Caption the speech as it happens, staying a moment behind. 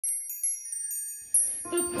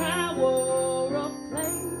The power of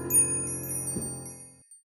play.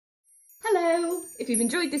 Hello! If you've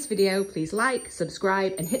enjoyed this video, please like,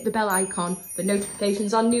 subscribe and hit the bell icon for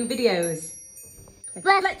notifications on new videos.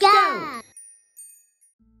 Let's go!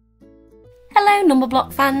 Hello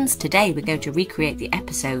Numberblock fans! Today we're going to recreate the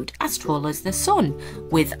episode As Tall as the Sun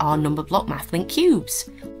with our Numberblock MathLink cubes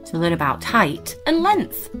to learn about height and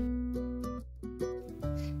length.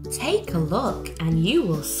 Take a look and you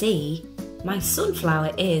will see my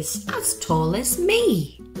sunflower is as tall as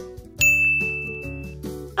me.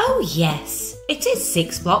 Oh yes, it is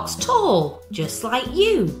 6 blocks tall, just like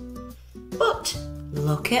you. But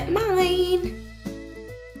look at mine.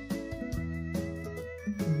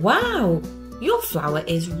 Wow, your flower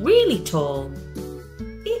is really tall.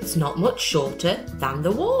 It's not much shorter than the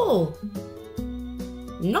wall.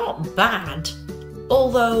 Not bad,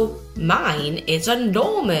 although mine is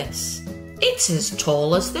enormous. It's as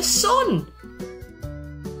tall as the sun.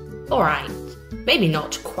 Alright, maybe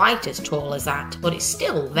not quite as tall as that, but it's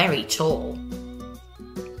still very tall.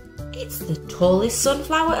 It's the tallest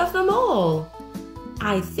sunflower of them all.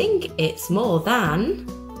 I think it's more than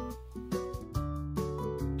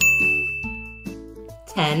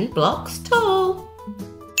 10 blocks tall.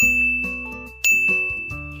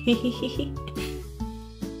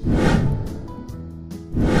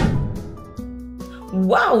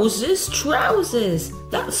 Wowzers trousers!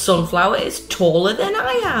 That sunflower is taller than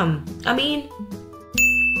I am.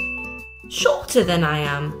 Shorter than I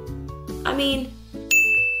am. I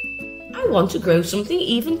want to grow something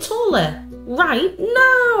even taller right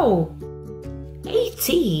now.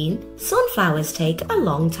 18 sunflowers take a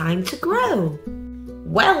long time to grow.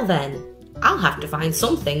 Well then, I'll have to find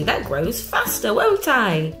something that grows faster, won't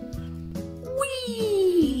I?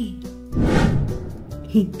 Whee!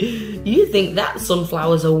 You think that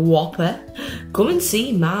sunflower's a whopper? Come and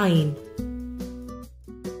see mine.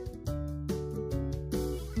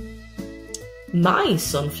 My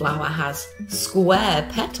sunflower has square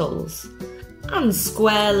petals and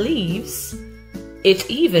square leaves. It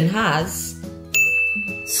even has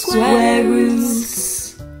square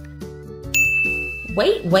roots.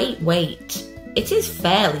 Wait. It is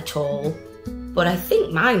fairly tall, but I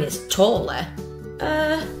think mine is taller.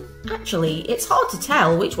 Actually, it's hard to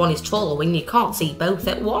tell which one is taller when you can't see both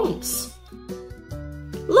at once.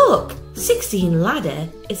 Look, 16 ladder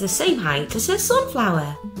is the same height as her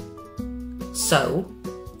sunflower. So,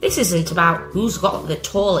 this isn't about who's got the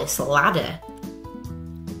tallest ladder.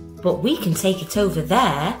 But we can take it over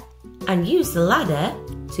there and use the ladder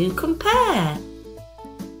to compare.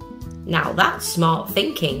 Now that's smart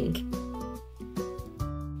thinking.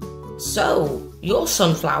 So, your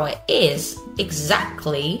sunflower is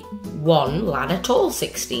exactly 1 ladder tall,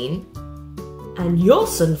 16. And your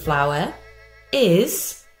sunflower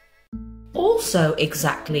is also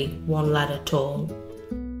exactly 1 ladder tall.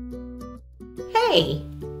 Hey!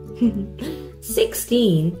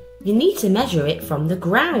 16, you need to measure it from the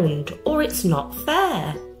ground or it's not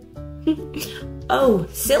fair. Oh,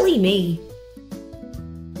 silly me.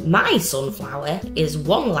 My sunflower is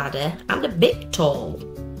 1 ladder and a bit tall,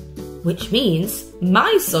 which means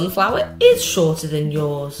my sunflower is shorter than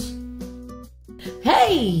yours.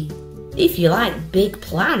 Hey, if you like big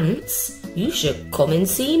plants, you should come and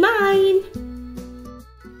see mine.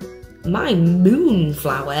 My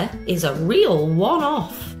moonflower is a real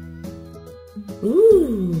one-off.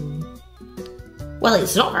 Ooh. Well,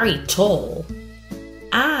 it's not very tall.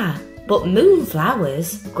 But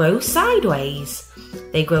moonflowers grow sideways.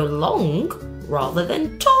 They grow long rather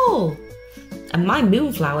than tall. And my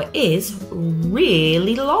moonflower is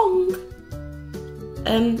really long.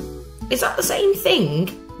 Is that the same thing?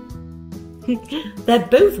 They're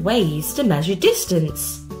both ways to measure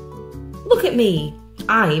distance. Look at me.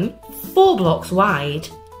 I'm 4 blocks wide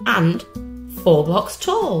and 4 blocks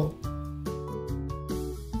tall.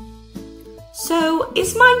 So,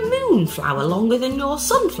 is my moonflower longer than your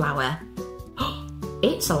sunflower?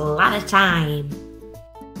 It's ladder time.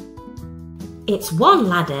 It's 1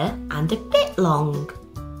 ladder and a bit long,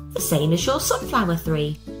 the same as your sunflower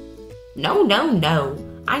 3. No,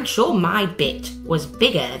 I'm sure my bit was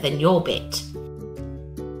bigger than your bit.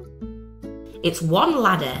 It's 1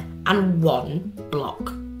 ladder and 1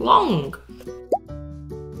 block long.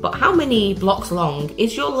 But how many blocks long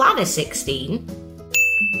is your ladder, 16?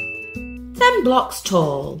 10 blocks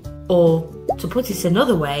tall, or to put it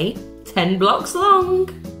another way, 10 blocks long.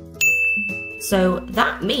 So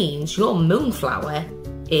that means your moonflower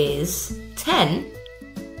is 10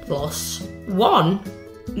 plus 1,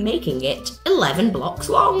 making it 11 blocks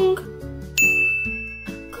long.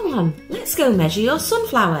 Come on, let's go measure your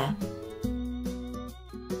sunflower.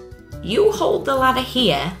 You hold the ladder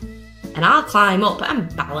here, and I'll climb up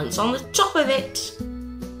and balance on the top of it.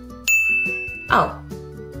 Oh,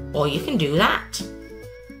 or you can do that.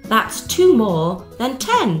 That's 2 more than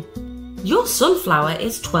 10. Your sunflower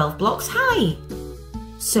is 12 blocks high.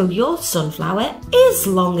 So your sunflower is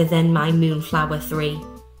longer than my moonflower 3.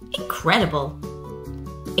 Incredible.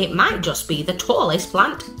 It might just be the tallest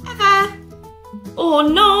plant ever. Or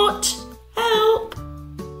not. Help.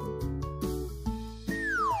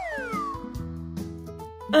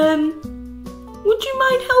 Would you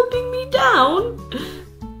mind helping me down?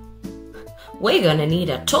 We're gonna need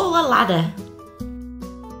a taller ladder.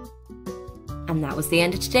 And that was the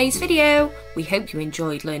end of today's video. We hope you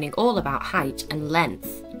enjoyed learning all about height and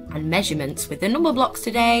length and measurements with the number blocks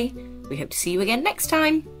today. We hope to see you again next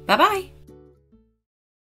time. Bye bye.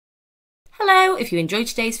 Hello, if you enjoyed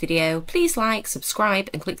today's video, please like, subscribe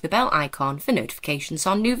and click the bell icon for notifications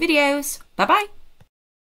on new videos. Bye bye.